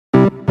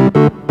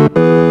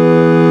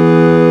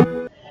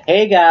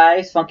Hey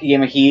guys, Funky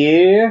Gamer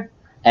here,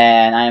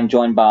 and I am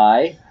joined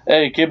by...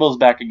 Hey, Kibble's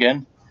back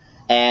again.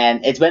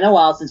 And it's been a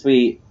while since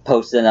we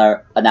posted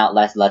an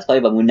Outlast Let's Play,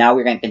 but now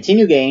we're going to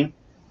continue game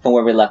from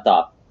where we left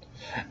off.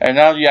 And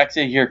now you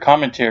actually hear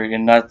commentary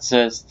and not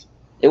just...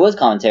 It was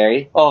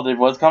commentary. Oh, there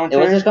was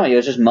commentary? It was just commentary, it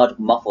was just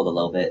muffled a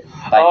little bit.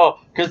 Oh,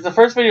 because the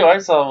first video I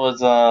saw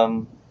was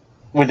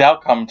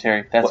without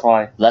commentary, that's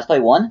why. Let's Play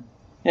 1?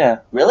 Yeah.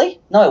 Really?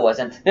 No, it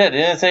wasn't. Yeah,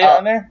 didn't it say it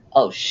on there?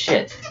 Oh,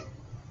 shit.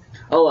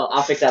 Oh, well,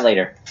 I'll fix that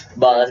later.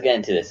 But let's get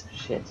into this.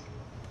 Shit.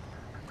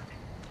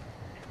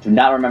 Do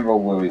not remember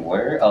where we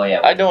were. Oh,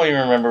 yeah. I don't even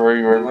remember where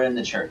you were. We were in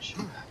the church.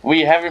 We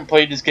haven't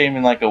played this game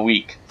in like a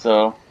week,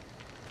 so...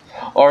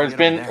 Or it's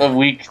been a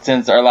week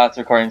since our last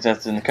recording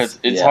session, because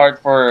it's hard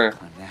for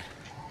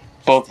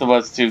both of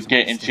us to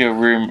get into a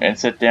room and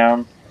sit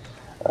down.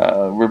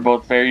 We're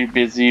both very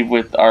busy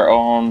with our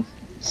own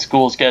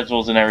school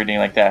schedules and everything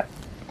like that.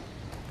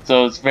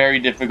 So it's very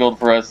difficult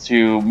for us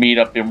to meet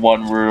up in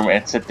one room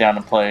and sit down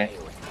and play.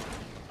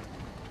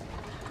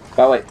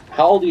 By the way,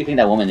 how old do you think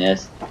that woman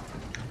is?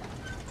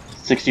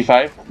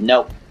 65?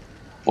 Nope.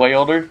 Way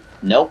older?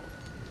 Nope.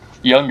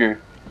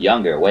 Younger?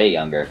 Younger, way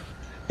younger.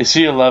 Is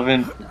she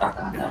 11? Oh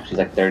god, no. She's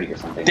like 30 or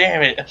something.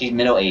 Damn it! She's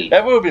middle age.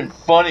 That would have been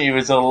funny if it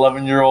was an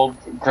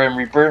 11-year-old Grim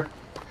Reaper.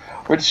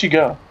 Where did she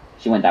go?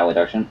 She went that way,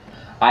 Darshan.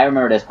 I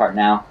remember this part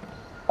now.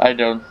 I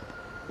don't.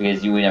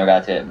 Because we never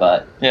got to it,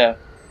 but... Yeah.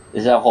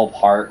 This is a whole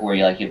part where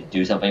you have to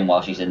do something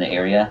while she's in the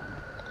area.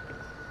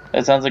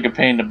 That sounds like a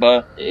pain in the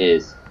butt. It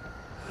is.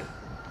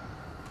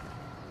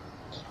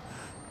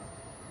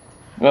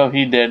 Well,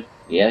 he did.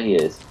 Yeah, he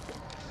is.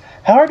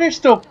 How are there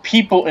still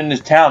people in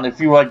this town if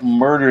you, like,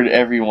 murdered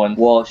everyone?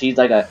 Well, she's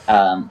like a,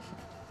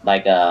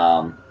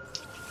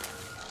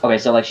 okay,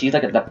 so, like, she's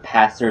like the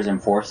pastor's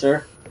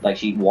enforcer. Like,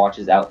 she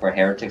watches out for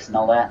heretics and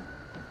all that.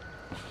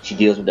 She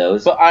deals with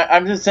those. But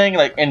I'm just saying,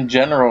 like, in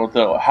general,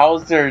 though, how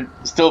is there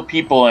still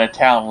people in a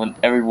town when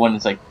everyone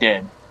is, like,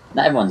 dead?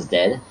 Not everyone's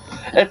dead.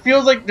 It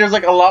feels like there's,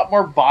 like, a lot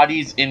more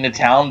bodies in the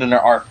town than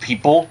there are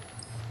people.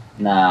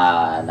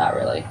 Nah, not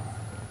really.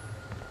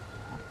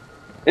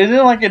 Isn't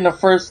it, like, in the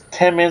first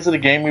 10 minutes of the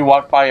game, we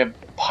walked by a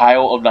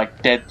pile of,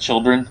 like, dead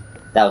children?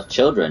 That was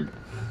children,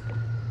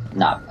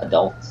 not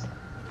adults.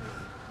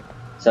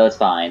 So it's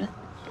fine.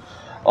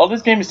 All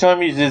this game is telling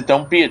me is just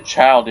don't be a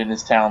child in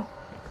this town.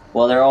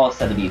 Well, they're all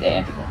said to be the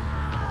anti.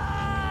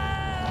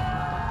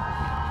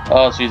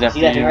 Oh, she's after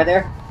See that you. thing right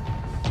there?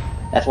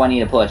 That's why I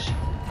need to push.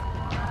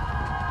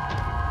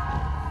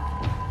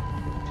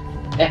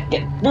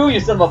 Move, you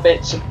son of a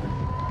bitch!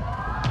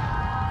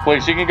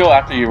 Wait, she can go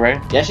after you,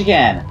 right? Yes, you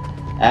can.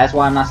 That's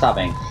why I'm not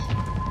stopping.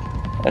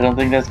 I don't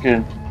think that's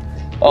good.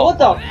 Oh. What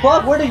the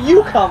fuck? Where did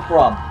you come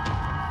from?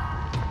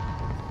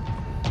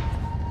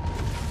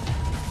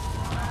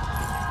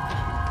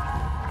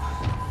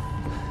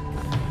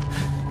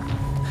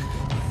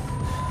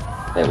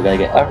 Okay, we gotta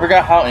get... I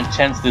forgot how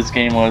intense this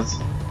game was.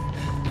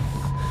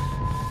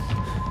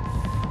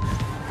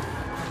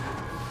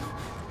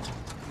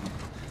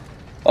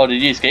 Oh,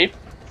 did you escape?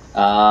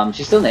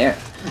 She's still there.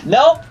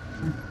 Nope!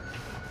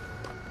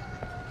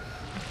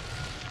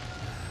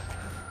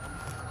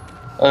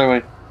 Other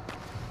way.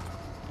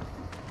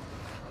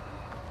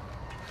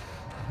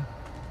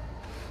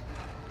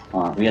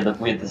 We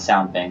had the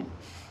sound thing.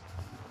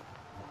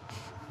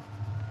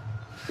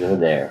 She's over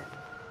there.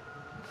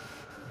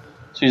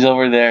 She's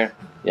over there.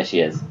 Yes,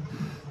 she is.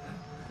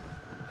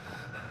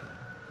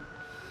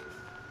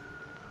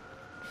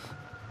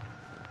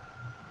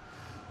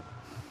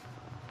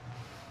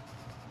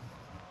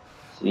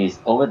 She's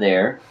over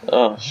there.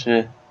 Oh,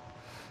 shit.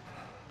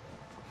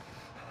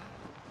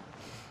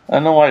 I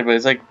don't know why, but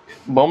it's like,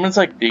 moments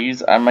like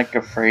these, I'm like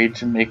afraid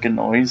to make a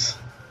noise.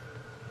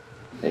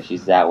 Okay,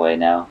 she's that way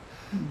now.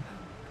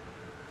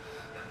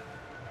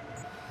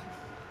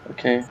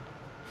 Okay.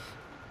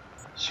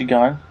 She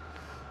gone?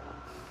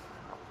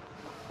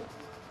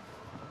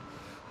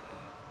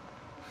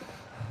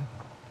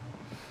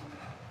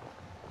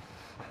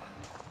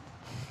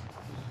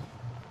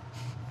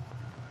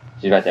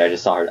 She's right there, I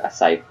just saw her a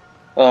sight.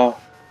 Oh.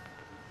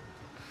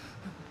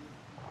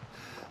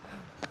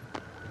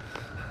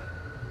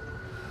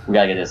 We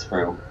gotta get this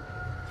through.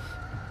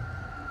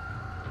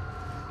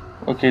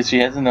 Okay, she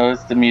hasn't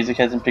noticed the music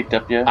hasn't picked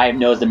up yet. I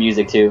knows the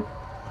music too.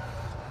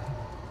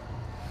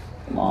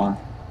 Come on.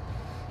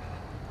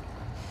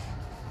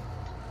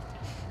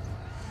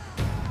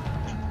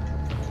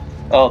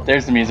 Oh,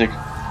 there's the music.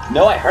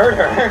 No, I heard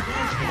her.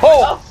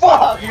 Oh,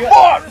 fuck!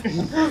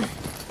 Fuck!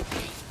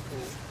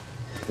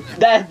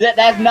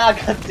 That's not a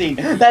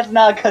cutscene. That's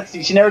not a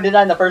cutscene. She never did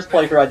that in the first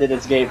playthrough I did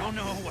this game. I don't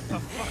know what the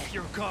fuck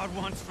your god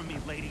wants from me,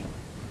 lady.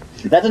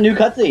 That's a new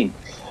cutscene.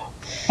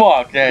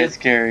 Fuck, that is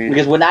scary.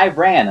 Because when I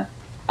ran,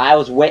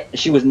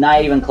 she was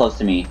not even close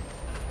to me.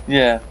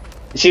 Yeah.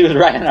 She was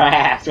right on her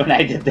ass when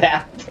I did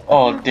that.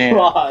 Oh, damn.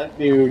 Fuck,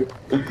 dude.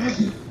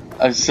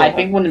 I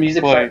think when the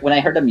music when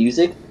I heard the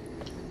music,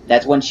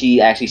 that's when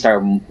she actually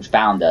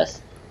found us.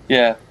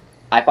 Yeah.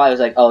 I thought it was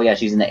like, oh yeah,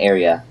 she's in the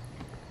area.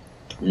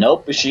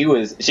 Nope,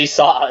 she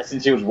saw us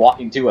and she was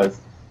walking to us.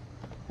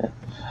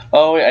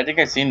 Oh wait, I think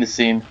I've seen this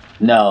scene.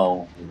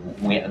 No,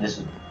 wait.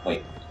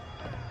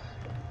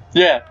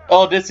 Yeah.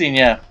 Oh, this scene.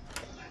 Yeah.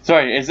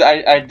 Sorry,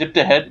 I dipped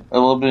ahead a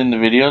little bit in the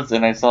videos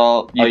and I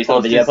saw you saw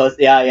the video post?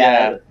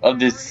 Yeah. of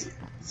this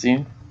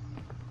scene.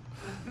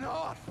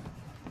 No.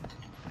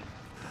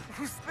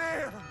 Who's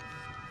there?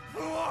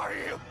 Who are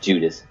you?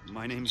 Judas.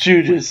 My name's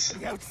Judas.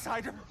 the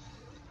outsider.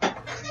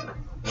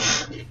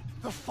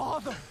 The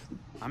father.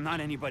 I'm not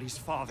anybody's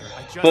father.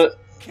 I just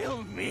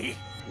killed me.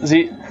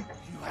 See, You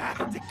have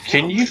to kill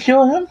can me. you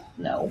kill him?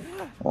 No.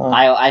 Oh.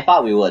 I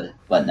thought we would,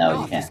 but no,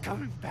 you He's can't.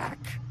 coming back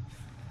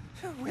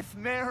with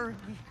Mary.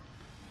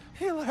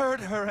 He'll hurt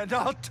her, and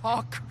I'll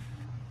talk.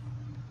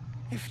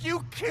 If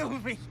you kill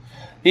me,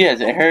 He has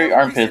hairy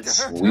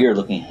armpits. Weird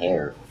looking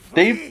hair.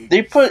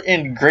 They put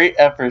in great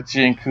effort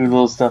to include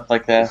little stuff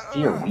like that.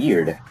 You're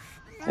weird.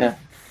 Yeah.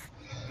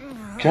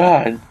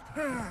 God.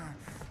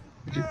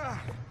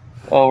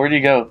 Oh, where'd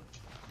you go?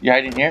 You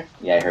hiding here?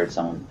 Yeah, I heard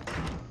someone.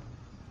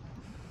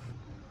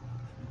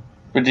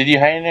 But did you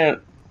hide in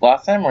it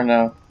last time or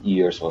no?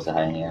 You were supposed to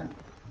hide in here.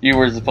 You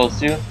were supposed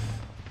to?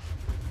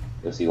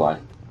 You'll see why.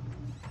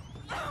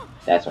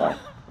 That's why.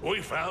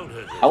 We found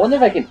her. I wonder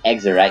if I can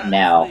exit right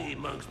now.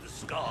 Amongst the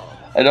skulls.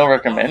 I don't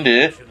recommend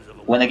it.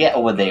 When I get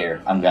over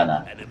there, I'm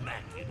gonna. An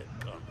immaculate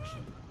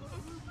conscience.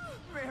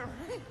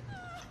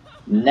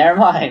 Never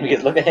mind,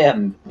 because look at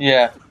him.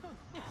 Yeah.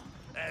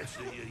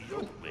 Actually, your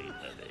yoke mate,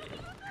 honey.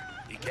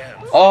 He can't.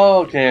 Oh,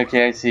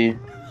 okay, I see.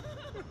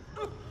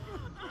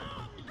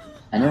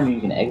 I know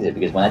you can exit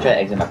because when I tried to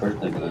exit my first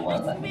place, it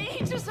wouldn't let me.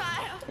 Me, Josiah.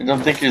 I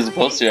don't think you're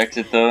supposed to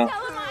exit though.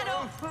 Tell him I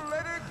don't.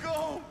 let her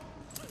go.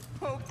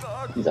 Oh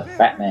God. He's a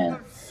fat man.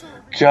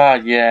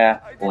 God, yeah.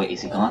 Oh, wait,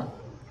 is he gone?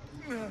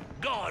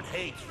 God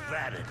hates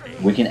vanity.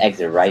 We can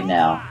exit right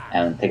now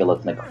and take a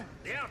look. Like,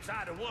 The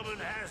outsider woman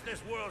has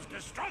this world's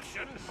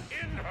destruction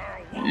in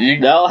her womb. You,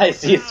 no, I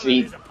see his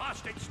feet. His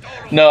apostate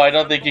stolen no, I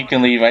don't think you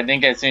can leave. I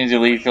think as soon as you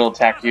leave, he'll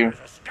attack you.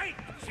 escape.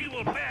 She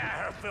will bear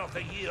her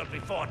filthy yield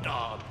before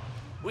dawn.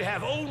 We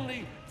have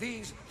only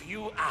these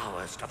few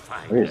hours to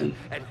find Where is her he?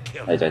 and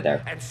kill Oh, he's her right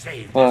there. and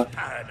save Well, this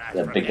paradise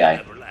the from big the guy.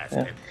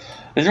 everlasting.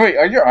 Wait,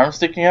 are your arms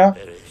sticking out?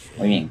 There is she.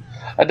 What do you mean?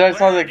 I thought I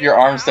saw like your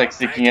arms like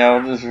sticking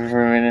out just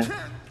for a minute.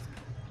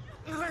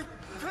 I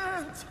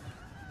can't.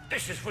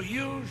 This is for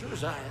you,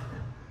 Josiah.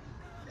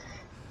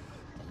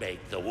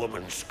 Make the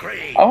woman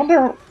scream. I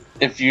wonder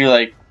if you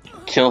like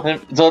kill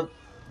him. So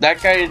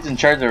that guy is in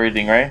charge of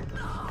everything, right?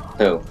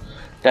 Who?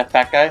 That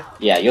fat guy?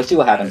 Yeah, you'll see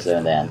what happens to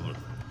him then.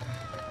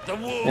 The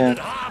womb Yeah. that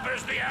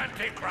harbors the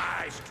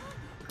Antichrist.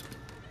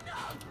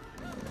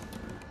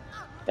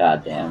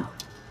 God damn.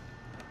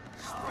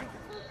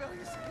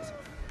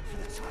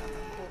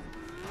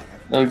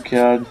 Oh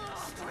god.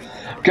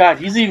 God,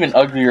 he's even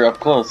uglier up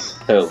close.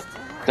 Who?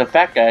 The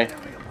fat guy.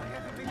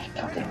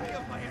 God damn it.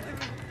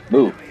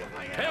 Move.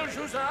 Tell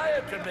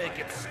Josiah to make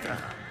it stop.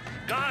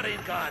 God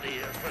ain't got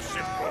ears for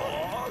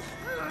simple.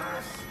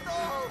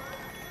 Stop.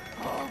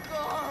 Oh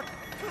God,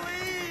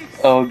 please.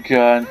 Oh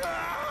god.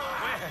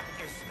 Where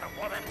is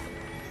the woman?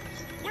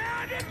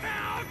 Where did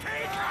thou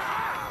take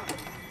her?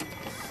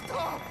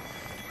 Stop.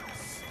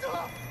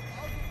 Stop.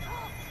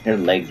 Your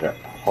legs are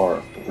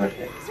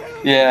horrific.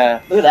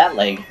 Yeah. Look at that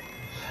leg.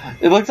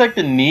 It looks like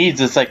the knees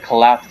just like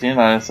collapsed in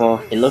on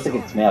itself. It looks like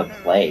it's made of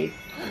clay.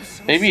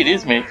 Maybe it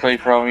is made clay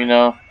for all we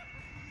know.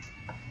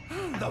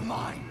 The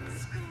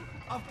mines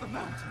of the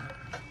mountain.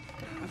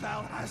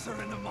 Thou hast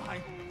her in the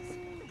mines.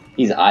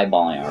 He's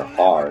eyeballing her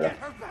hard. Get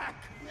her back.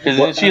 Cause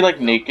isn't she like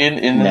naked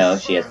in this? No,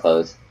 she has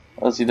clothes.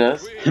 Oh, she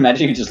does?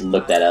 Imagine you just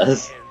looked at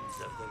us. Hands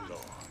of the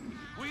Lord.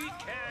 We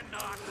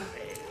cannot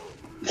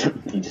fail.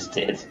 He just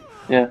did.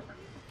 Yeah.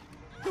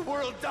 The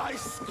world dies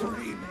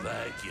screaming.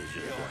 Thank you,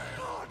 Josiah.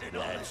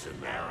 That's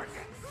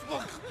American.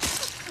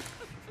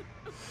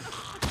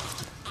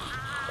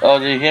 Oh,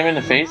 did you hit him in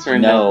the face or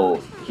No,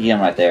 he hit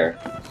him right there.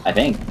 I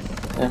think.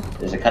 Yeah.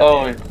 There's a cut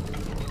Oh, there.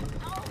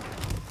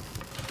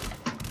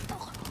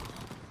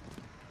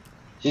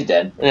 She's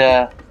dead.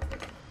 yeah.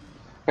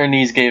 Her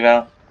knees gave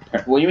out.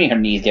 What do you mean her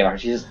knees gave out?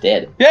 She's just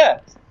dead. Yeah.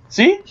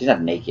 See? She's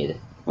not naked.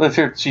 Look,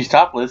 she's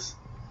topless.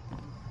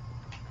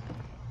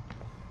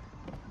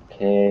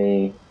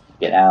 Okay.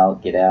 Get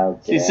out, get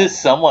out, get She's out.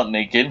 just somewhat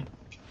naked.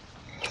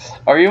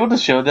 Are you able to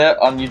show that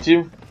on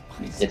YouTube?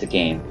 It's a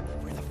game.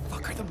 Where the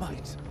fuck are the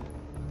mines?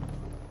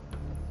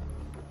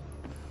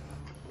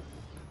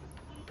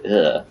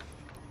 Ugh. That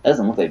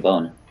doesn't look like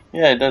bone.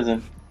 Yeah, it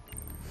doesn't.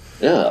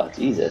 Ugh,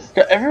 Jesus.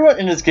 God, everyone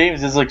in this game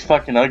just looks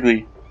fucking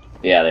ugly.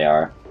 Yeah, they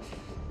are.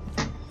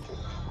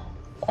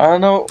 I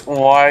don't know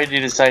why they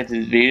decided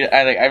to do it.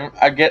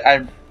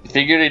 I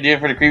figured they did it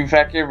for the creepy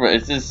factor, but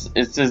it's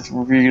just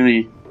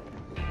really,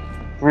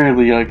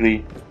 really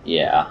ugly.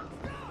 Yeah.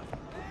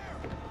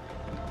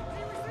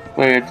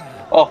 Weird.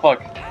 Oh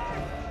fuck.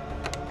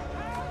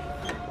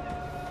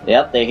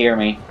 Yep, they hear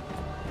me.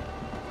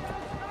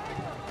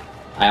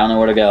 I don't know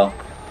where to go.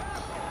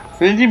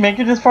 Didn't you make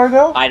it this far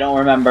though? I don't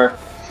remember.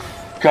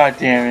 God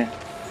damn it.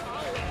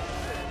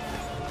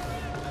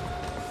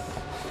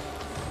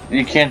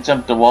 You can't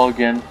jump the wall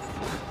again.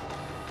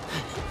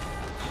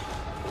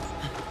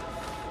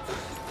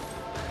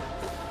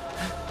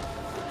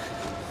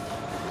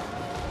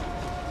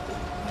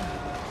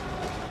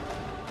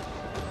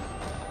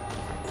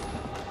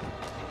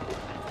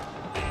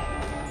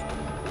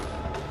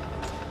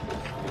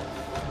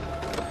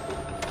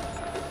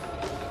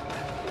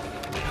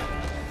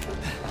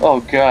 Oh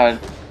god.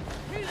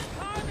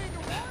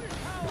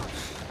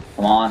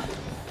 Come on.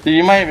 Dude,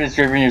 you might have been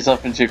driven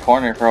yourself into a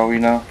corner for all we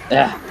know.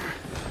 Yeah.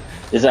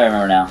 This I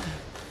remember now.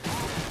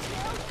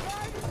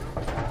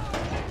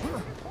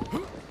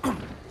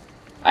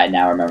 I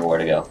now remember where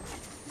to go.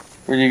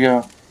 Where'd you go?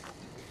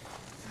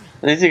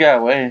 At least you got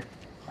away.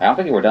 I don't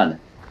think we're done.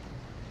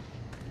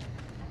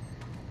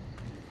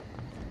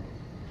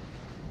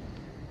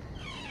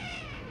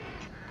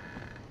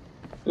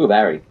 Ooh,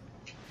 battery.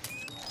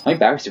 How many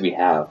batteries do we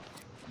have?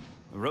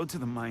 The road to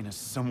the mine is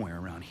somewhere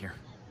around here.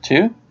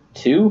 2?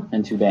 2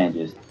 and 2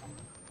 bandages.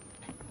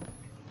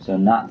 So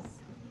not.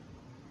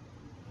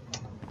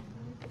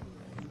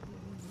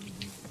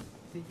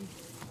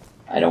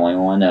 I don't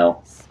even want to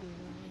know.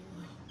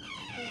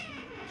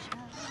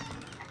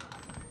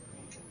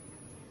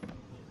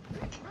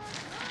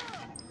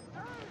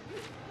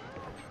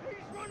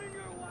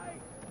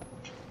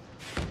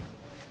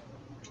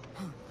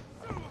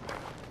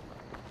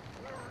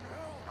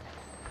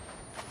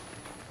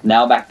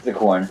 Now back to the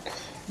corn.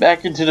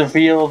 Back into the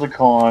field of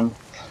corn,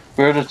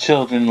 where the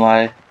children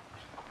lie.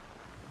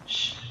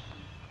 Shh.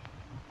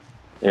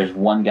 There's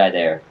one guy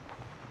there.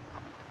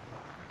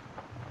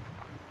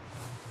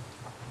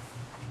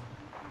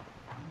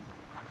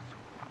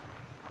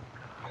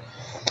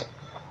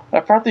 I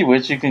probably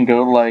wish you can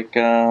go like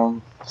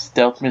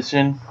stealth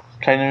mission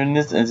kind of in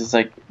this and just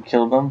like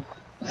kill them.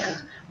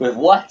 With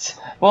what?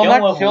 Well, Kill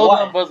not kill what?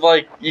 them, but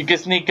like you can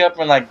sneak up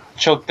and like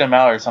choke them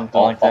out or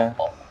something like that.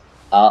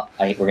 I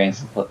think we're getting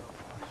some.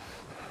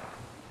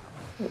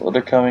 Well,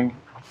 they're coming.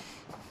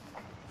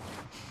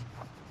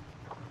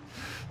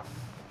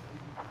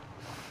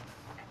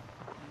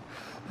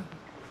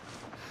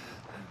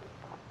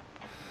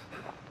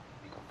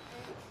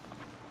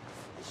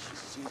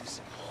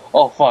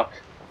 Oh fuck.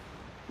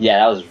 Yeah,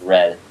 that was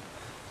red.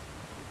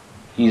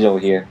 He's over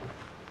here.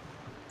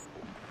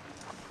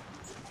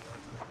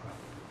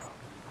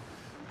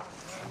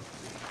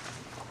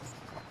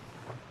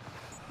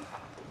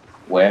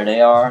 Where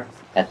they are?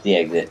 At the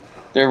exit.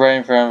 They're right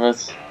in front of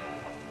us.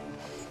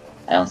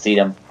 I don't see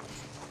them.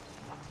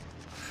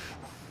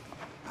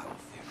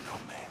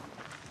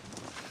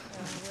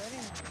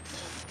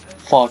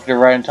 Fuck, they're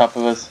right on top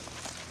of us.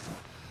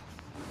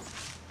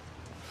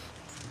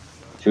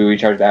 Should we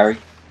recharge battery?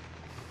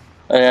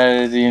 Oh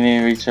yeah, do you need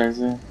to recharge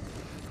it?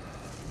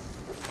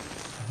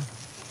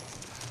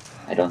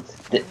 I don't.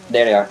 There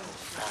they are.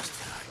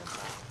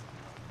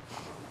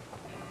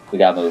 We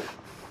gotta move.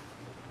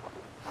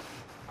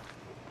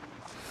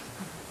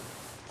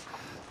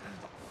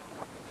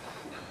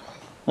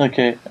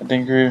 Okay, I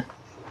think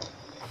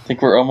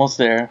we're almost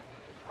there.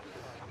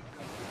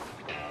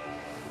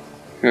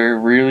 We're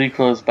really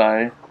close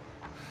by.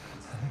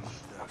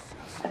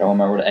 I don't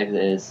remember where the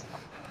exit is.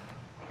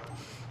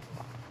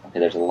 Okay,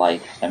 there's a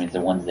light. That means the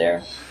one's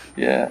there.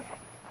 Yeah,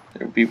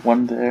 there'll be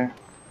one there.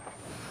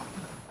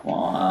 Come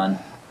on.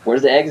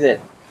 Where's the exit?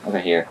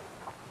 Okay, here.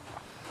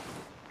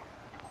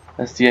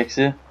 That's the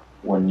exit.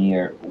 We're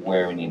near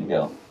where we need to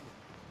go.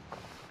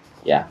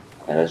 Yeah.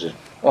 Okay, let's just.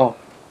 Oh.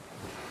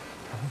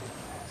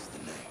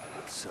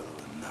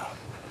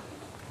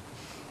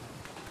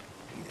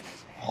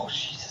 Oh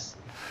Jesus.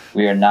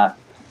 We are not.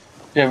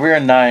 Yeah, we're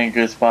in 9,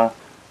 good spot.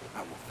 I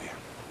will fear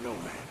no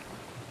man.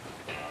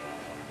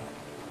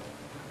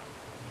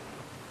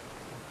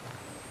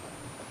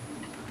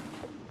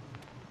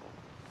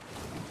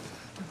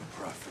 The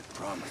prophet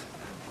promised.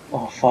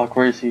 Oh fuck,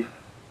 where is he?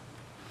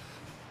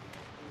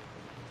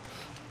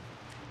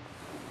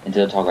 Into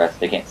the tall grass.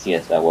 They can't see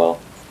us that well.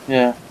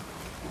 Yeah.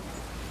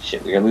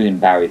 Shit, we are losing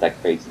batteries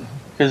like crazy.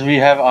 Because we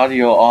have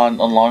audio on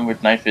along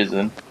with night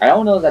vision. I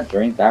don't know if that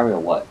drains battery or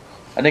what.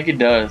 I think it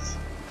does.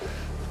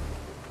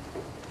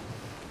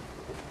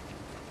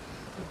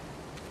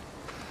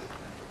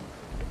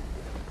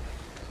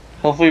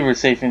 Hopefully we're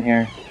safe in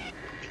here.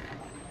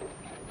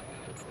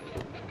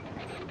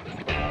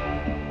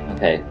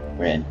 Okay,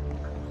 we're in.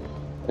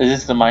 Is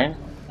this the mine?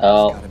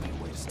 Oh,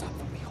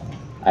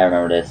 I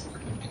remember this.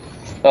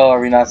 Oh,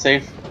 are we not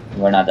safe?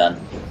 We're not done.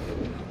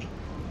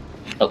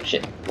 Oh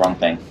shit, wrong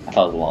thing. I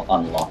thought it was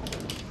unlocked.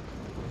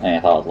 I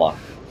thought it was locked.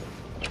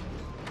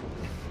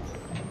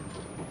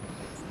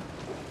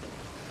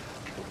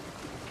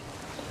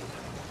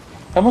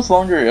 How much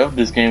longer of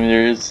this game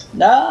there is?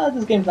 Nah,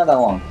 this game's not that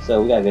long, so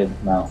we got a good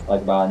amount,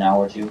 like about an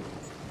hour or two.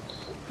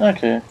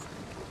 Okay.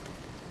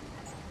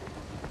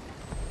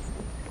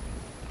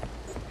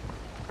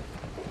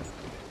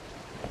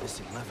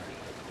 Missing lever.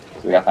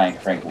 So we gotta find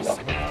Frank wheel.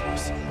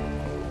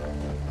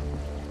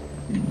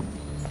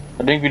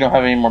 I think we don't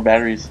have any more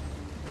batteries.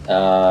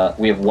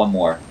 We have one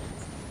more.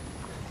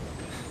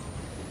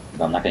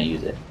 But I'm not gonna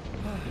use it.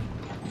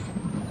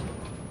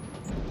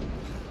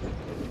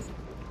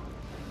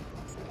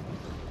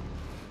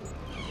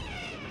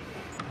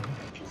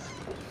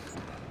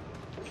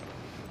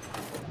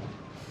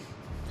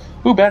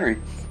 Ooh, battery.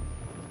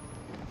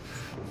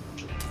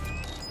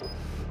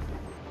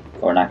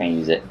 We're not gonna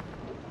use it.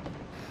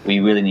 We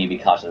really need to be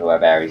cautious of our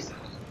batteries.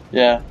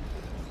 Yeah.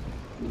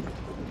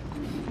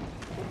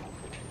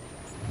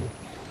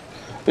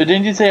 But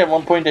didn't you say at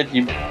one point that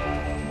you...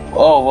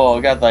 Oh, well,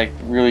 it got like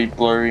really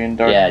blurry and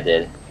dark. Yeah, I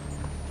did.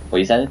 What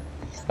you said?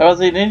 I was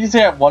like, didn't you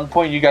say at one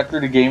point you got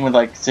through the game with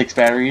like 6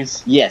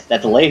 batteries? Yes,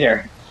 that's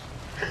later.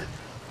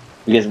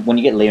 Because when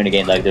you get later in the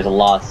game, like there's a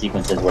lot of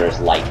sequences where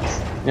there's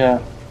lights.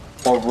 Yeah.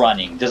 Or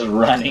running, just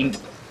running.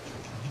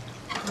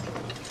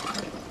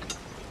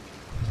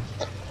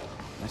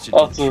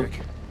 Also,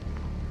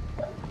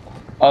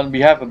 on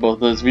behalf of both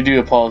of us, we do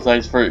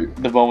apologize for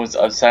the moments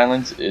of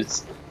silence.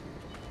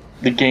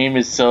 The game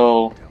is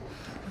so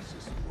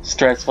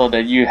stressful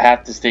that you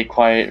have to stay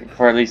quiet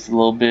for at least a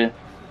little bit.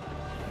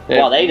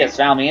 Well, they just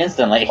found me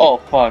instantly. Oh,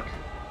 fuck.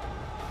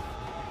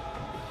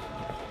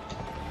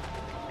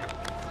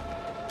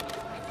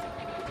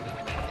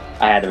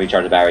 I had to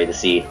recharge the battery to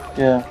see.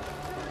 Yeah.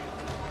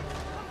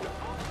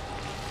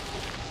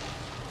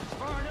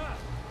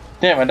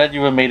 Damn, I thought you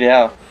would have made it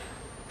out.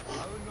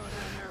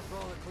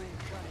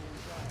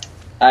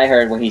 I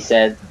heard what he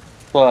said.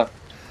 What?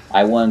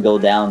 I wouldn't go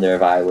down there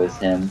if I was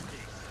him.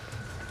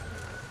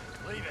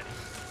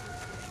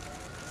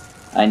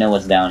 I know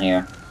what's down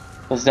here.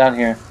 What's down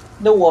here?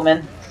 The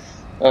woman.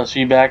 Oh,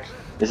 she back?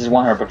 This is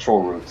one of her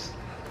patrol routes.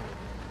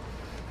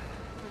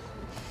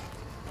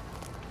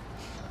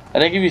 I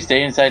think if you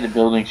stay inside the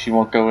building, she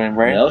won't go in,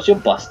 right? No, she'll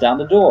bust down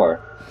the door.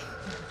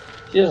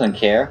 She doesn't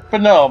care. But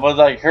no, but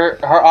like her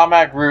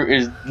automatic route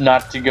is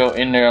not to go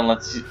in there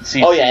unless she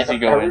sees Oh yeah, you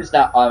go her in. route's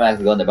not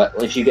automatically going there, but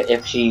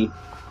because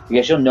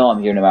she'll know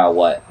I'm here no matter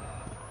what.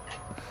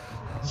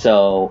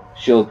 So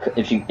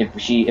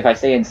if I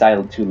stay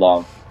inside too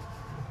long,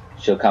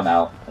 she'll come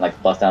out and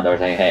like bust down the door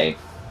saying, "Hey,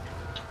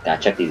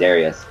 gotta check these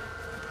areas."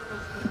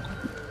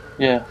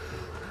 Yeah.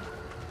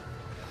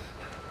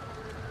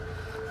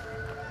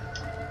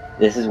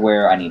 This is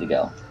where I need to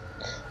go.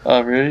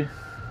 Oh, really?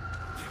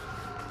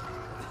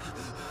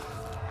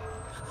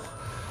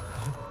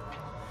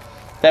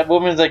 That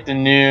woman's like the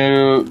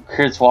new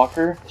Chris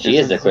Walker. She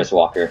is the Chris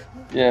Walker.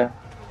 Yeah.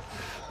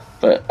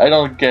 But I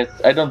don't think...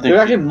 There are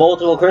actually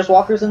multiple Chris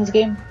Walkers in this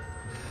game?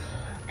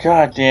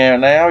 God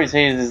damn, I always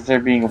hated this there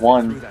being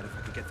one.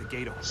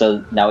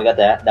 So now we got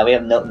that. Now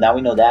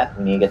we know that.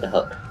 We need to get the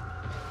hook.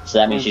 So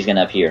that means she's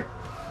gonna appear.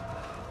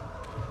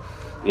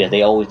 Because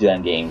they always do that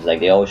in games. Like,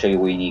 they always show you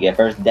where you need to get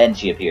first, then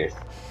she appears.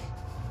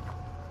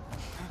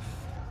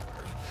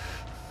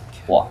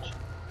 Watch.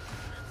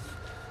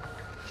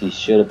 She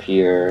should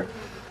appear...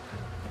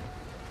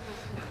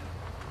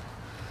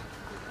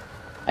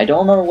 I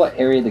don't remember what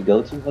area to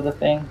go to for the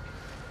thing.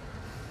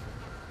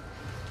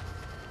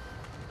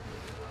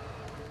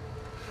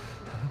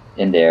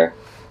 In there.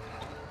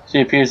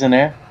 She appears in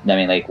there? I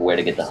mean, like, where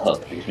to get the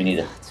hook, because we need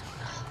to...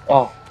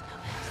 Oh.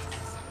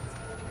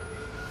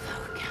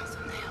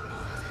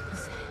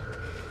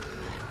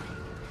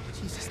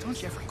 Jesus,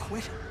 don't you ever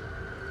quit.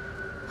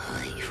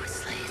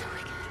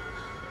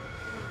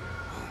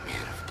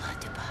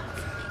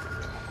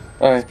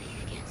 Alright.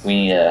 We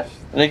need to...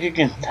 I think you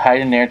can hide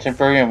in there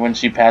temporarily, and when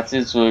she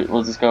passes,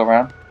 we'll just go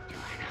around.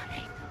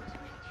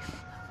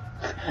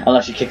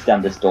 Unless she kicks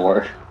down this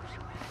door.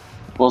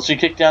 Will she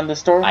kick down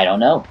this door? I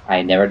don't know.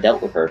 I never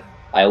dealt with her.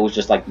 I always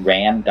just, like,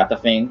 ran, got the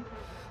thing.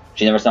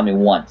 She never saw me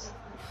once.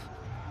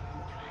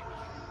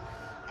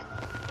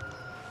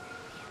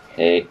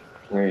 Hey,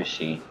 where is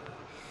she?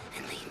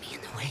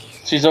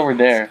 She's over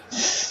there.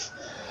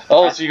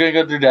 Oh, so you're gonna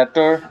go through that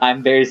door?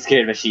 I'm very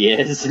scared if she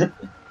is.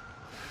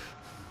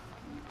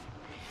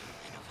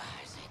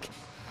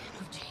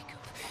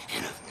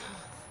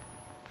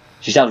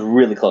 She sounds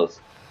really close.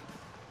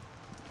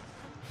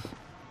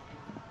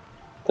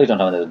 Please don't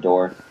tell me there's a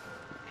door.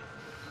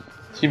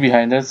 She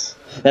behind us?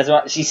 That's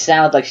what she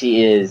sounds like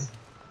she is.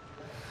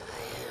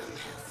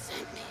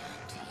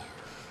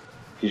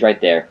 She's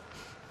right there.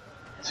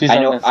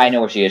 I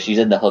know where she is. She's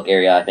in the hook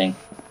area, I think.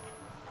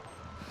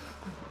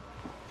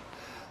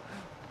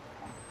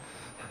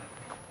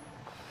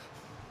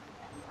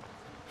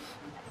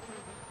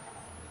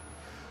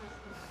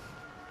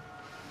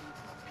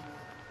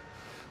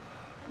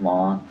 Come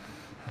on.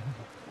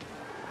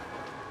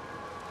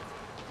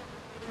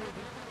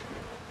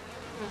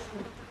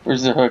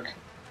 Where's the hook?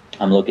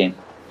 I'm looking.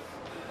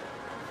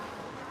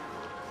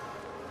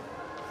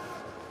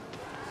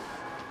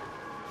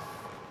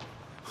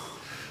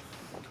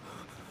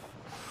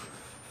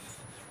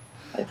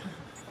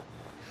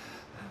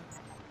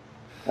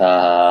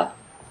 I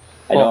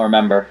don't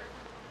remember.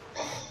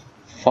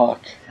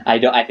 Fuck.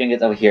 I think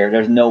it's over here.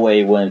 There's no way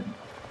it would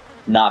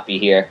not be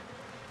here.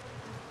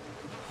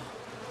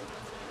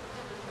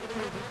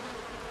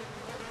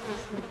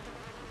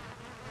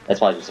 That's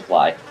probably just a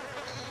fly.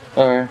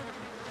 Alright.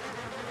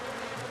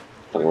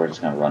 Okay, we're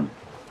just gonna run.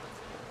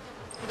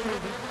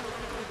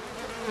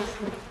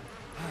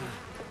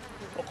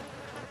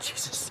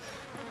 Jesus.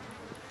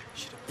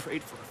 Should have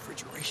prayed for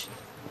refrigeration.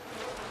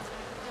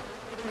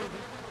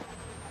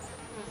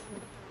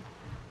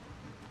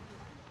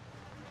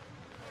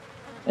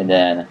 And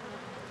then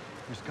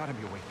There's gotta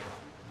be a way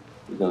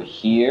through. we go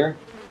here.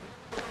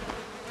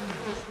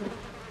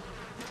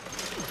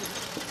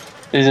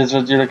 Is this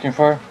what you're looking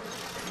for?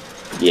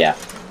 Yeah.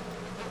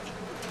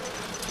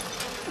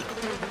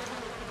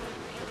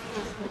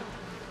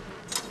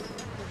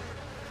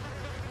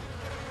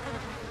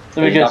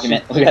 Let me Get the get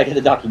document. We gotta get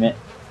the document.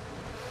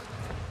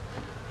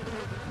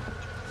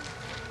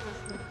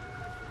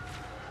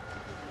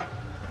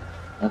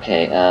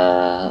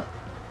 Okay,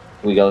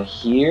 we go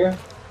here.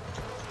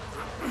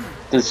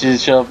 Does she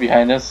show up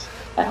behind us?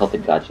 I hope to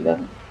God she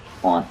doesn't.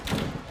 Come on.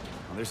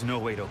 Well, there's no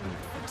way to open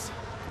that fence.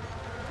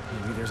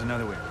 Maybe there's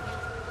another way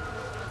around.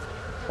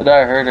 But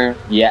I heard her.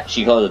 Yeah,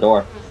 she closed the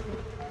door.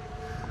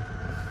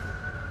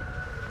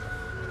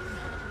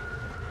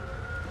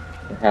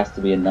 There has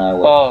to be another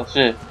way. Oh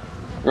shit.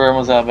 We're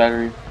almost out of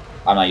battery.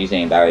 I'm not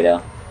using any battery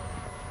though.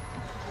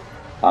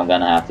 I'm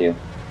gonna have to.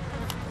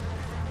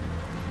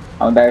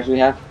 How many batteries do we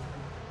have?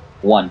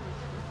 1.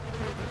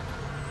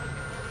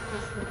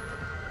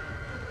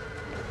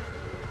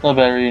 No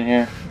battery in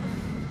here.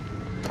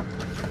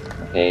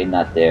 Okay,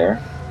 not there.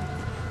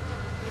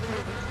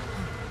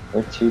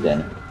 Where to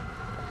then?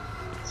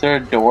 Is there a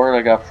door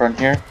like up front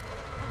here?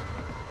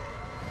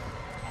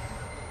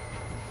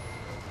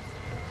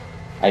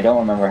 I don't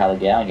remember how to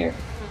get out here.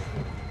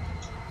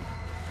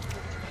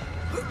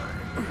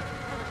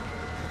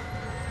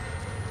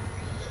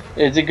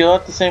 Is it go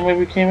out the same way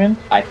we came in?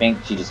 I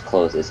think she just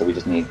closed it, so we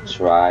just need to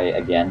try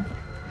again.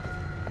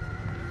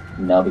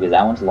 No, because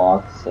that one's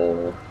locked,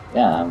 so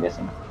yeah, I'm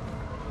guessing.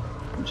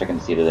 I'm checking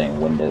to see if there's any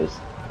windows.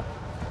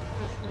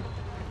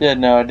 Yeah,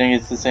 no, I think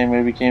it's the same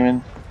way we came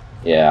in.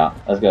 Yeah,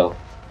 let's go.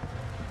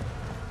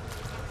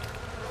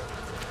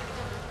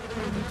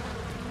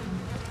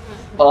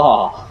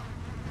 Oh,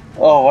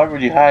 Oh, why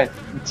would you hide?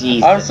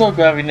 Jesus. I'm so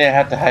glad we didn't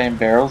have to hide in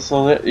barrels,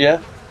 so that,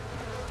 yeah.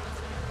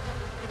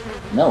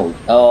 No.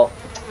 Oh,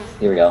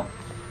 here we go.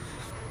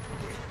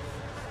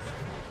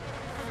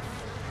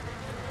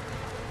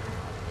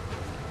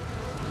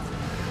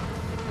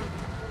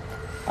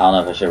 I don't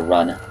know if I should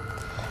run.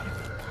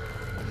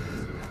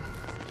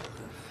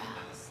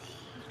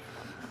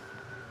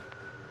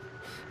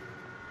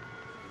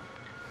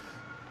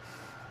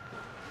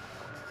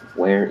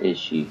 Where is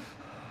she?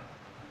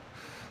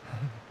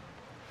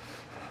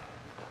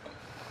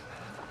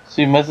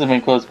 She must have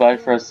been close by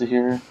for us to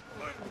hear her.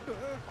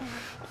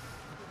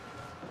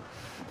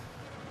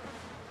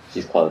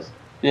 She's close.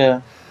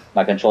 Yeah.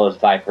 My controller's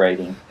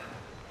vibrating.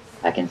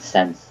 I can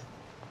sense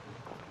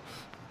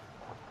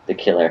the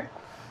killer.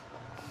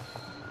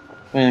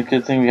 I mean,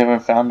 good thing we haven't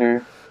found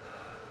her.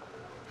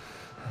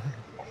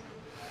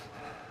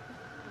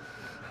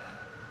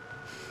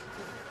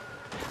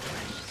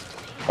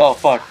 Oh,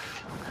 fuck.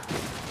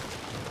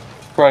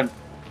 Run.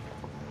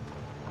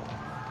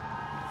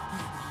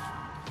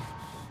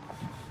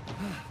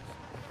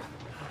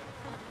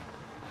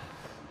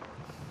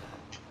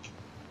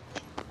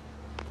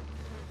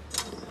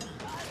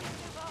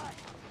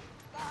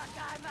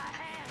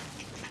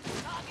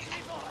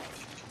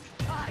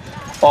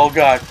 Oh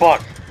god,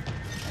 fuck.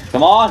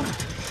 Come on!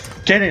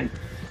 Get in.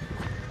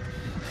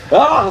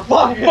 Ah,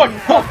 fuck! Fuck,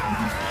 fuck.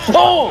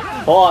 Oh!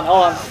 Hold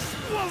on.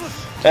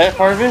 That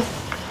part of it?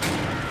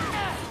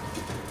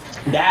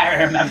 That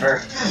I remember.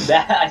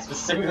 That I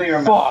specifically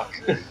remember. Fuck.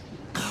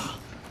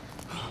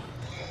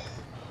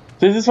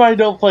 This is why I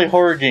don't play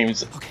horror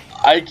games.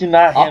 I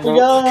cannot Off we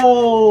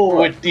handle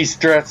go! with these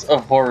threats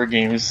of horror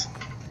games.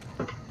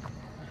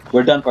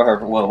 We're done for her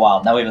for a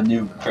while. Now we have a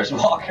new Chris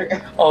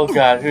Walker. Oh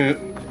god, who?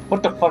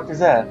 What the fuck is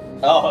that?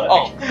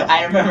 Oh,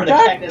 I remember the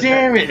God cactus.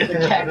 damn it.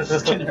 The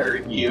cactus can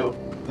hurt you.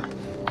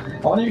 I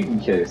wonder if you can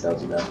kill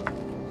yourself, you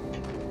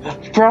know.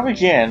 You probably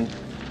can.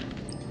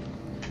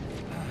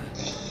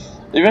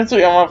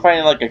 Eventually, I want to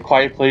find like a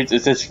quiet place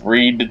that says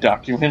read the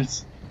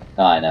documents.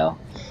 Oh, I know.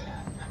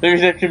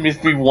 Maybe that could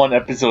just be one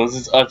episode. It's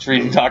just us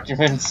reading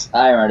documents.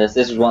 I remember this.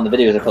 This was one of the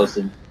videos I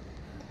posted.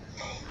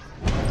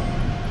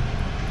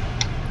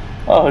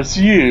 Oh, it's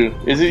you.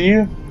 Is it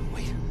you?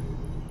 Wait.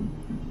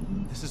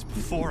 This is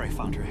before I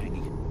found her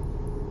hanging.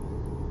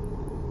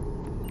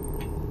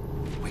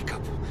 Wake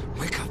up.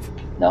 Wake up.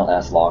 No,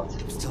 that's locked.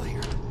 I'm still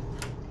here.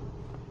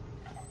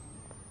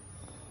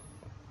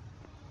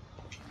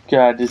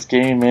 God, this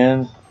game,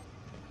 man.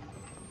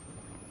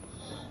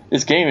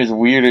 This game is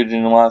weirder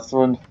than the last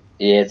one.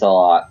 Yeah, it's a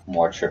lot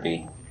more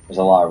trippy. There's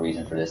a lot of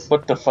reason for this.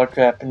 What the fuck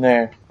happened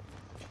there?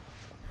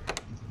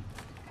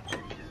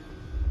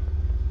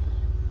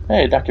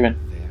 Hey, document.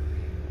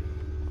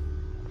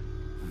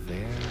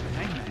 There.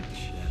 Hangman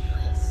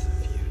shadows.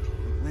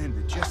 Land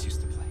that Jess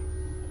used to play.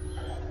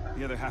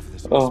 The other half of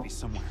this must be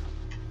somewhere.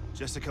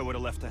 Jessica would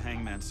have left the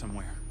hangman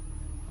somewhere.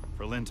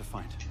 For Lynn to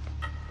find.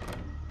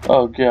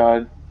 Oh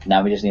god.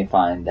 Now we just need to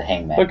find the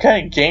hangman. What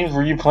kind of games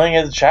were you playing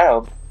as a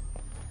child?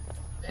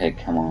 Okay,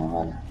 come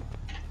on.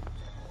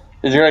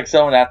 Is there like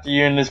someone after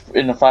you in the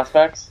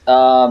flashbacks?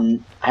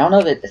 I don't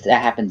know that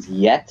that happens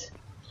yet.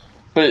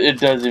 But it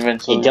does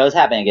eventually. It does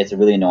happen. It gets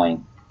really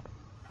annoying.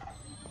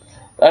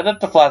 I thought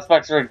the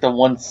flashbacks are like the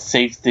one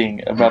safe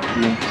thing about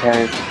the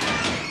entire.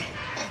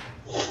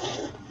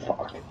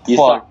 You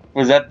Fuck. saw.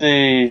 Was that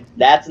the...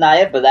 That's not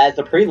it, but that's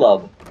the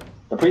prelude.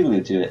 The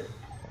prelude to it.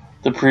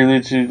 The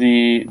prelude to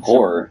the...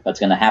 Horror that's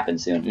gonna happen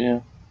soon. Yeah.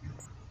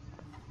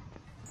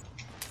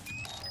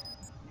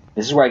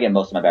 This is where I get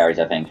most of my batteries,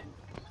 I think.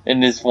 In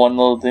this one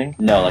little thing?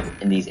 No, like,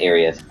 in these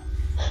areas.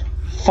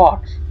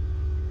 Fuck.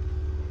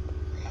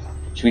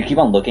 Should we keep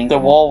on looking? The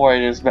wall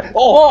rider is back.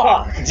 Oh,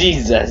 fuck!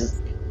 Jesus!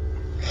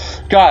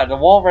 God, the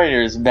wall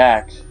rider is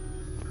back.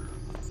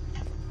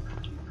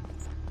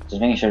 Just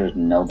making sure there's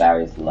no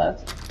batteries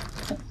left.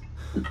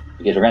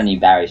 Because we're gonna need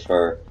batteries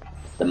for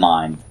the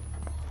mine.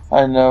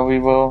 I know we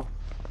will.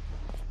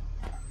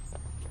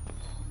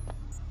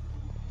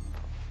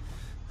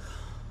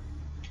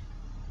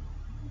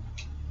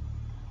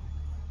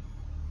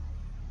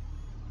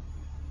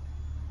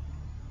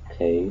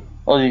 Okay.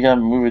 Oh, you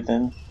gotta move it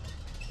then.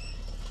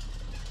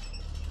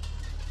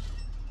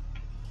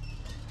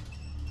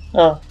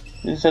 Oh,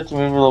 you just have to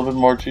move a little bit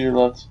more to your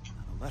left.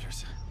 The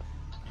letters.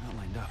 They're not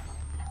lined up.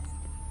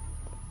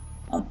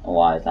 I don't know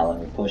why it's not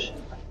letting me push.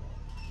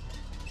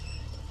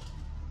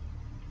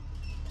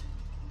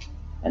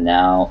 And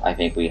now I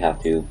think we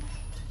have to.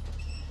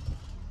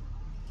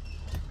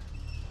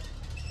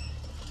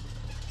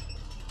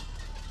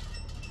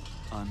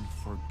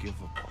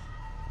 Unforgivable.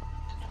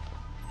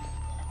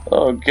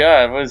 Oh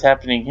God, what is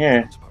happening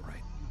here? That's about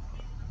right.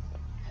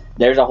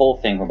 There's a whole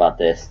thing about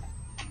this.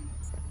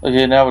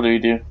 Okay, now what do we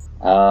do?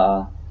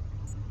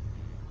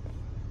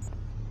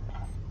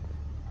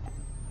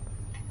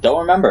 Don't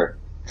remember.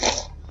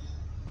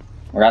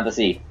 We're out to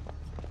sea.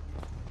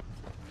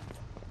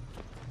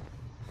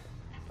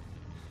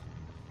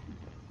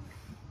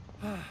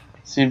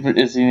 See,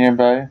 is he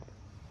nearby?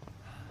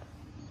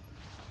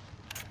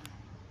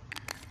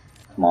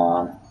 Come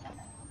on.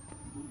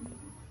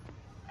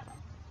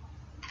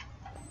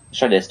 Let's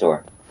try this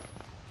door.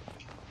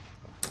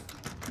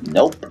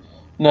 Nope.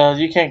 No,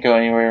 you can't go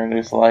anywhere in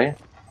this light.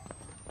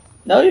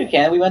 No, you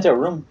can't. We went to a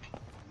room.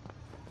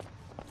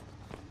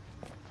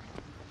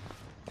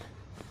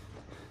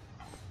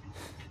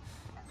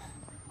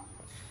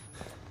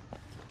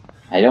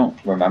 I don't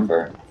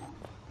remember.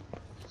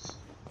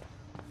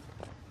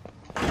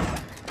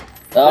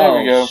 There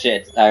we go. Oh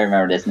shit! I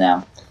remember this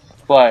now.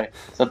 Why?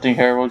 Something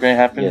horrible going to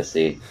happen? You'll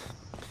see.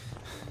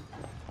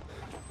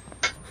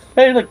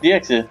 Hey, look, the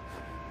exit.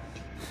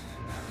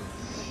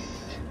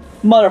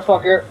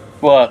 Motherfucker!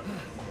 What?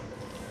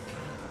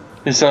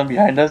 Is someone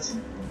behind us?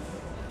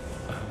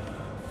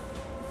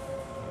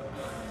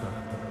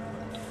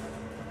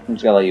 I'm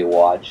just gonna let you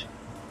watch.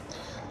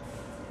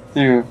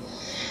 Dude.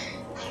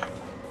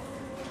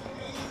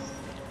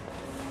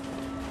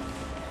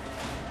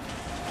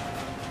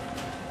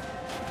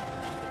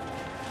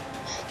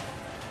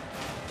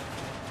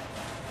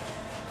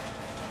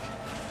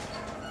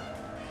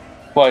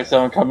 Why, is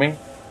someone coming?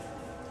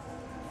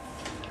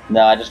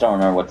 No, I just don't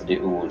remember what to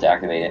do to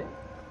activate it.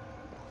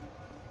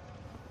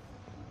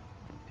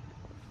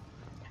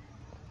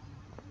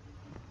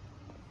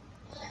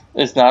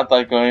 It's not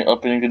like going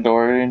opening the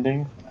door or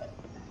anything.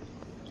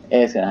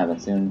 It's gonna happen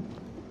soon.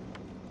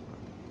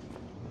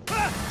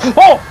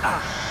 Oh!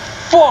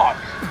 Fuck!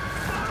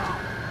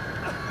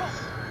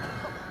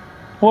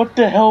 What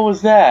the hell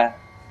was that?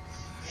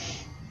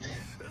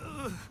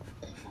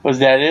 Was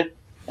that it?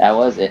 That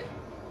was it.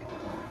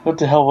 What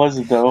the hell was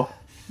it though?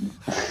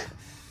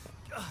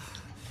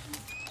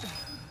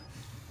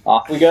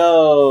 Off we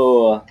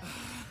go!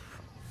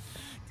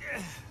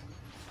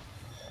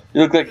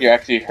 You look like you're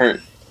actually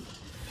hurt.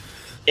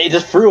 It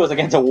just threw us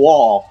against a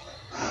wall.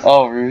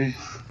 Oh, really?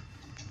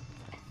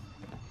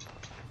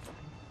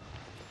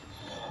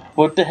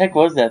 What the heck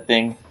was that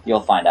thing?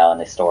 You'll find out in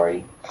the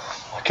story.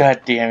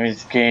 God damn it,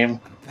 this game.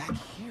 Back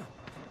here.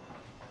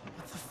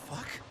 What the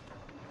fuck?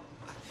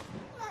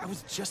 I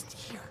was just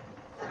here.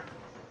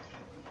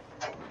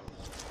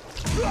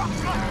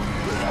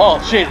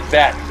 Oh shit, it's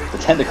back. The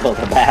tentacles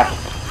are back.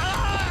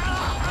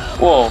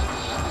 Whoa.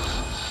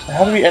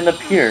 How do we end up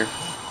here?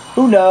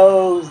 Who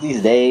knows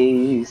these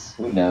days?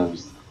 Who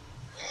knows?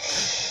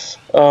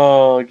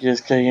 Oh,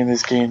 just getting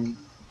this game.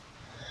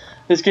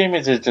 This game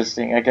is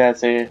interesting, I gotta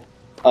say it.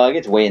 It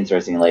gets way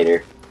interesting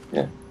later.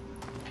 Yeah.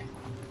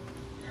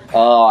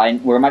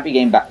 We might be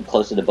getting back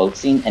close to the boat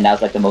scene, and that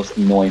was like the most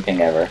annoying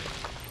thing ever.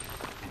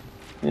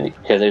 Yeah.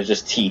 Because it was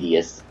just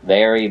tedious.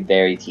 Very,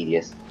 very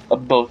tedious. A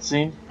boat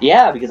scene?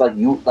 Yeah, because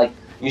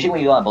usually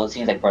when you go on a boat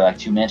scene, it's like for like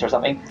 2 minutes or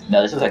something.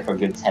 No, this was like for a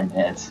good 10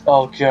 minutes.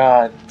 Oh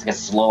god. It's like a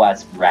slow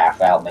ass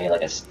raft out made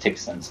like a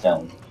sticks and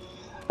stone.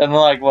 And then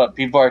like what,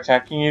 people are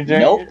attacking you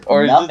during Nope, it?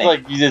 Or is nothing. it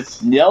like you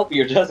just... Nope,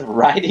 you're just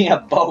riding a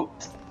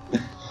boat.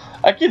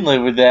 I can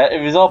live with that.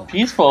 If it's all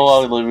peaceful, I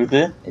would live with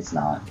it. It's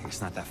not. Okay, it's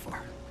not that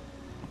far.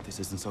 This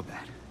isn't so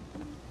bad.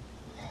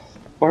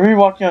 Why are we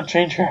walking on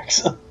train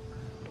tracks?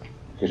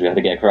 Because we have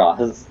to get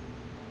across.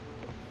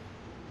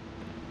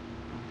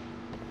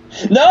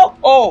 No!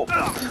 Oh!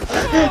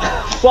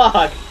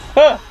 Fuck!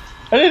 Huh.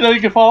 I didn't know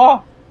you could fall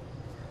off.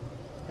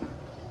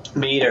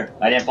 Me either.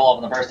 I didn't fall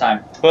off on the first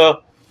time.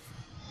 Well,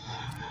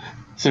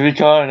 should we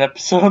call it an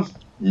episode?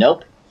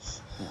 Nope.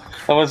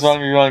 How much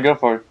longer do you want to go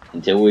for?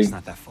 Until we It's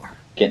not that far.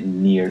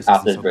 getting near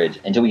off this bridge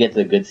until we get to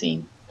the good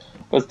scene.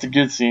 What's the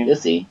good scene? You'll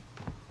see.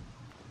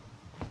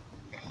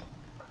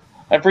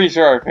 I'm pretty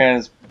sure our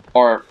fans,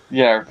 our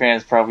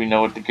fans probably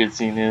know what the good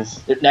scene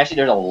is. Actually,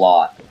 there's a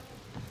lot.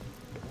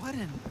 What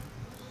in...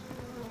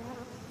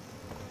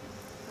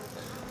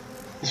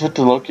 It's with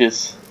the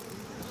locust.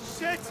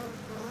 Shit!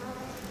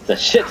 It's a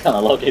shit ton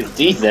of locusts.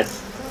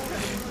 Jesus.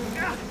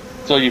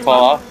 So you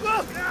fall off?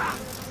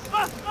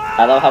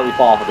 I love how we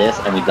fall off of this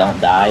and we don't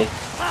die.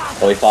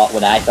 But we fall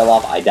when I fell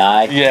off, I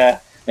die. Yeah.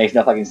 Makes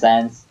no fucking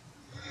sense.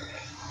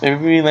 Maybe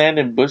we land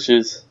in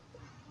bushes.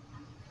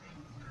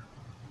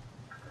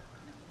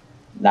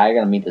 Now you're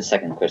gonna meet the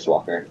second Chris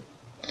Walker.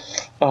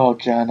 Oh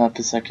god, not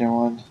the second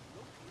one.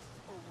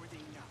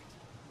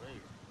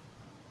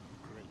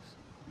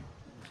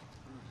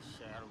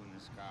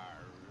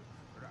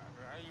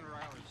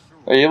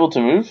 Are you able to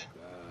move?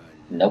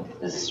 Nope,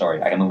 this is a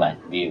story. I can move my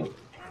view.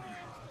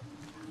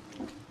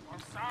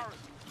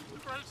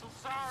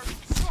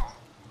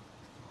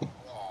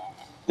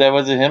 That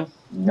wasn't him?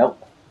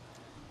 Nope.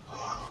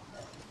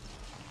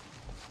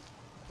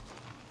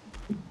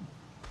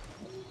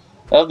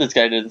 I hope this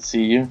guy doesn't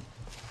see you.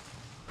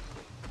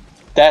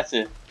 That's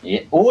it.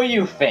 Yeah. What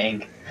you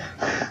think?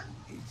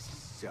 His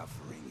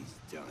suffering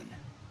is done.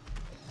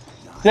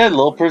 Is that a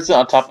little person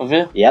on top of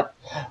it? Yep.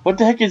 What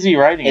the heck is he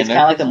riding It's in kind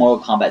of there? like the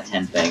Mortal Kombat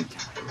 10 thing.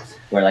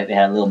 Where like they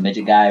had a little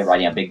midget guy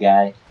riding a big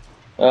guy.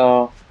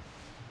 Oh.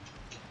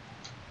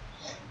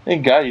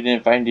 Thank God he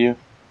didn't find you.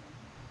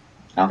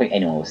 I don't think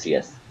anyone will see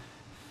us.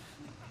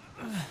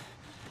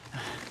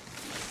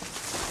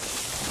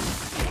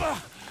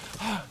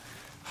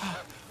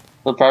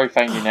 He'll probably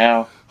find you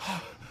now.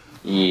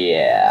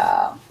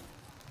 Yeah.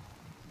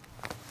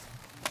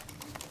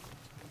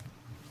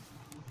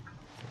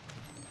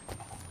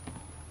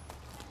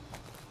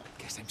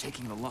 Guess I'm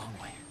taking the long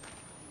way.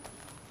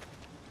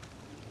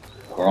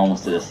 We're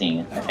almost to the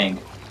scene, I think.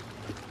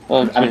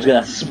 Okay. I'm just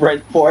gonna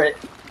sprint for it.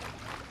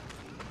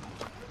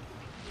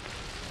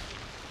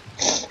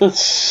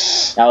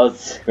 That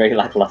was very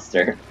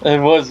lackluster.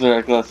 It was very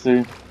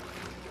lackluster.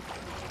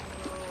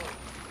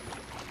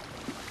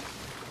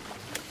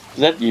 Is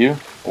that you?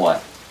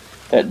 What?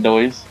 That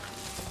noise?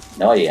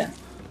 No idea.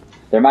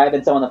 There might have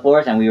been someone on the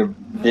floor and we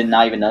did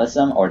not even notice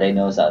them, or they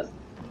noticed us.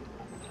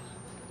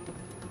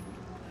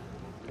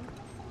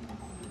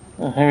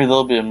 Maybe a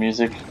little bit of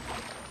music.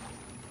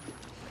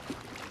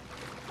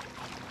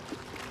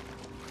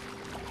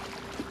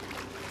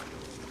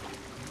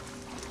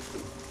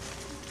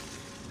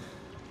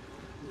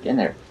 Get in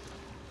there.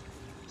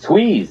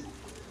 Squeeze!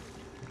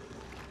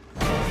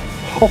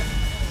 Oh.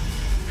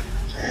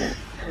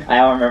 I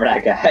don't remember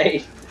that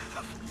guy.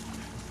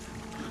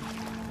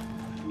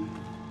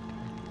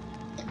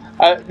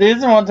 This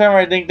is one time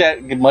where I think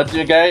that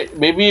midget guy,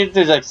 maybe if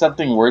there's like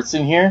something worse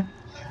in here,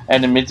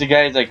 and the midget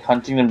guy is like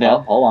hunting them Oh,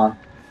 down. hold on.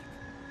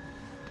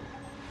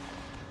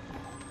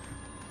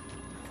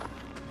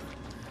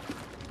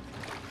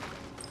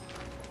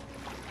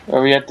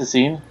 Are we at the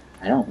scene?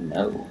 I don't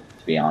know,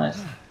 to be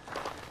honest.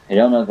 I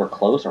don't know if we're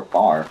close or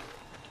far.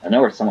 I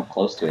know we're somewhat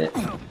close to it.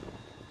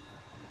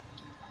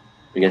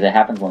 Because it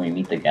happens when we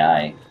meet the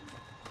guy.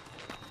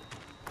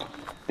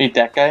 Beat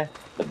that guy?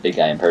 The big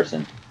guy in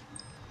person.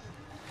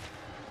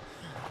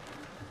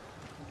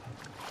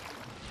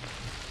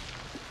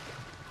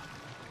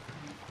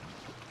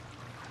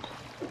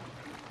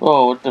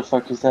 Whoa, what the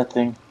fuck is that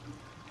thing?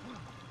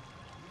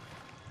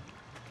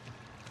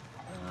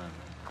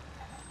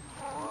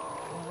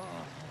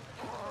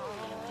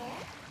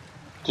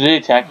 Did they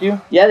attack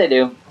you? Yeah, they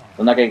do.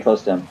 I'm not getting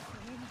close to him.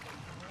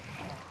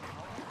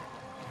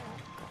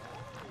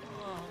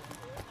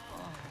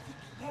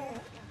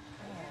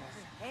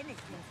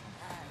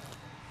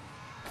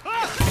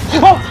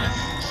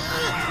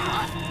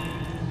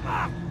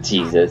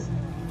 Jesus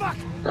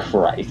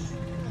Christ.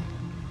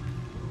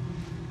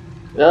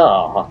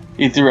 Ugh.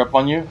 He threw up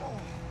on you?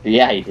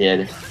 Yeah, he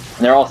did. And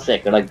they're all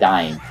sick. They're like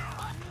dying.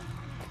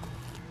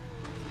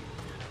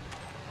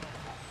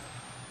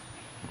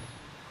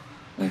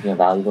 Anything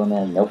valuable,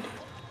 man? Nope.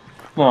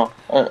 No.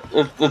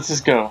 Let's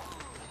just go.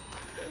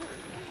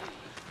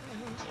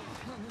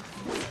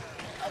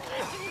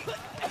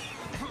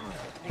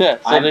 Yeah,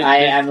 so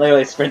I'm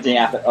literally sprinting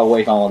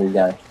away from all these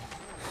guys.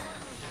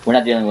 We're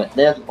not dealing with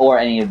this or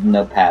any of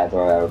notepads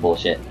or whatever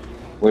bullshit.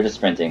 We're just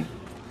sprinting.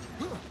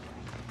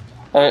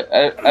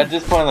 at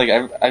this point, like,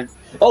 I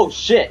Oh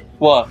shit!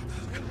 what?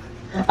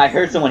 I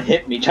heard someone try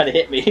to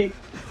hit me.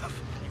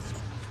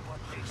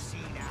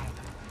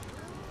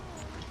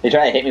 They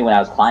tried to hit me when I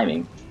was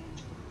climbing.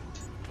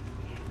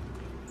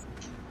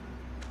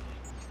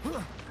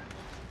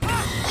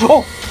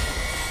 Oh!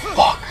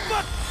 Fuck!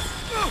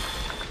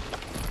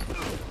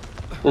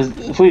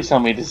 Please tell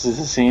me this is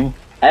a scene.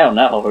 I don't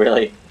know,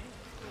 really.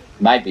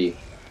 Might be.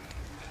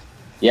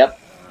 Yep.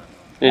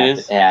 It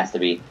is? It has to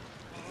be.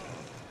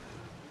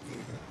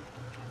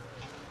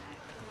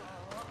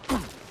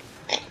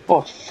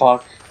 Oh,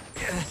 fuck.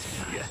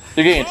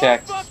 They're getting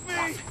attacked.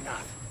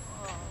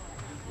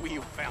 We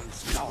have found the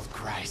skull of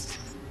Christ.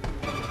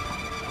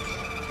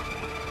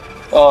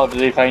 Oh, did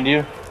they find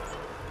you?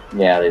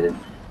 Yeah, they did.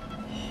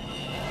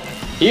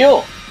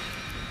 Heal!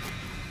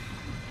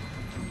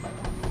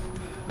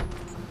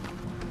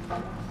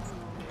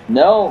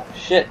 No!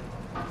 Shit.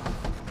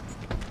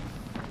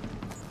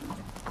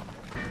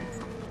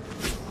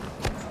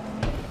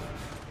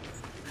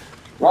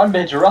 Run,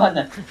 bitch, run!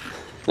 I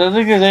don't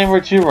think there's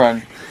anywhere to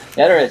run.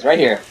 Yeah, there is, right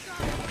here.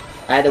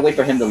 I had to wait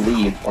for him to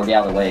leave or get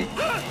out of the way.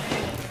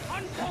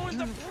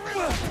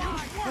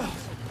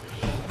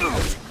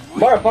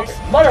 Motherfucker!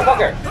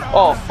 Motherfucker!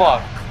 Oh,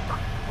 fuck.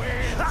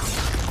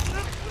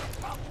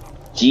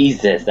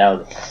 Jesus, that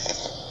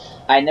was...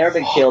 I'd never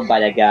been killed by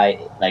that guy,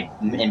 like,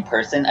 in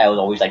person. I was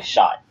always, like,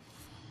 shot.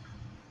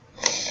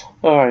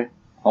 Alright.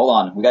 Hold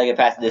on, we gotta get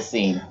past this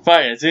scene.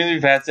 Fine, as soon as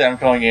we pass it, I'm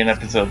calling it an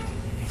episode.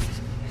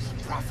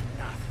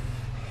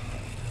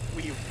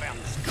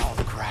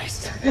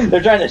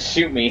 They're trying to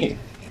shoot me.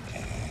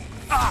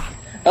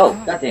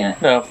 Oh, goddammit.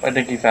 No, I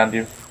think he found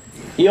you.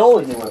 He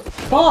always knew it.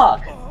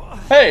 Fuck!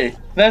 Hey,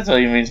 that's what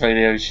he means by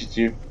they always shoot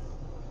you.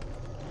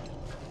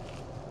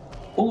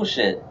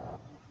 Bullshit.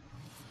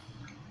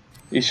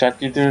 He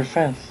shot you through the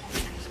fence.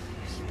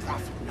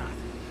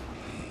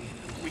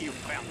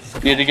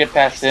 You had to get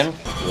past him?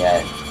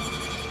 Yeah.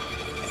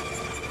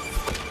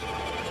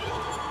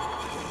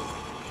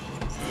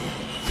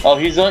 Oh,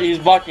 he's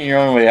blocking your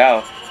own way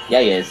out.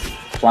 Yeah, he is.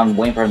 So I'm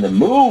waiting for him to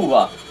move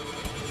up.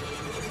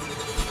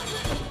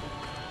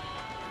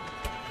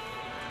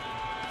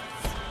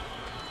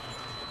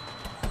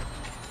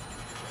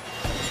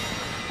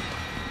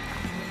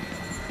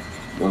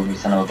 Move, you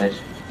son of a bitch.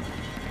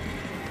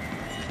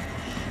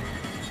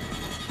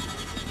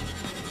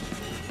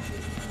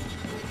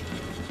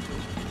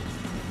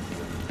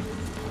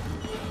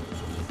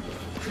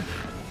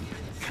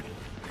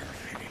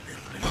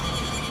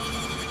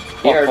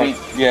 Here, Oh, me.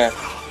 yeah.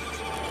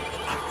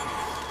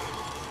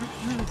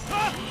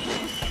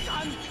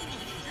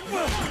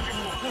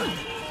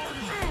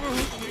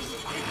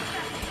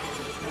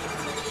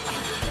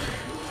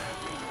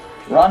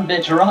 Run,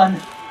 bitch,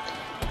 run!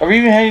 Are we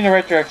even heading in the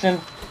right direction?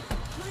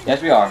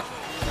 Yes, we are.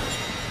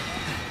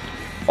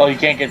 Oh, you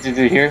can't get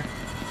through here?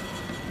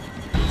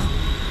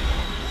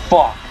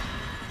 Fuck.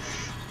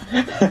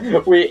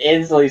 We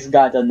instantly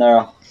got to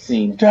another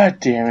scene. God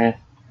damn it.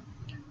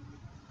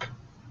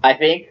 I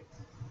think.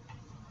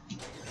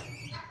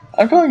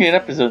 I'm calling it an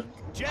episode.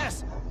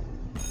 Jess,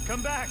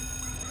 come back.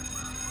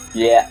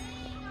 Yeah.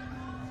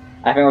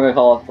 I think we're gonna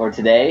call it for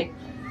today.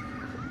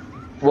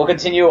 We'll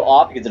continue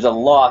off because there's a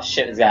lot of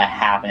shit that's gonna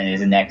happen in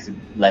these next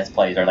Let's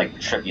Plays are like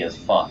trippy as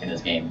fuck in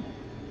this game.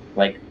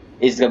 Like,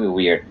 it's gonna be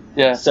weird.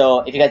 Yeah.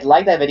 So if you guys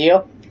like that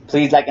video,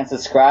 please like and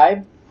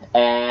subscribe,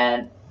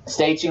 and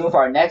stay tuned for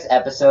our next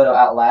episode of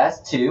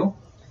Outlast 2.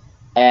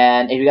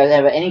 And if you guys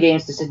have any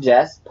games to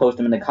suggest, post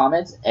them in the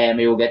comments, and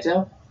maybe we'll get to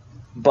them.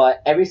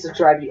 But every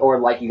subscribe or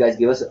like you guys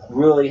give us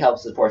really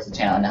helps support the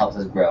channel and helps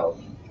us grow.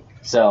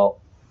 So,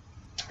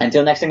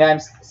 until next time,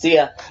 guys, see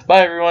ya.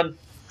 Bye, everyone.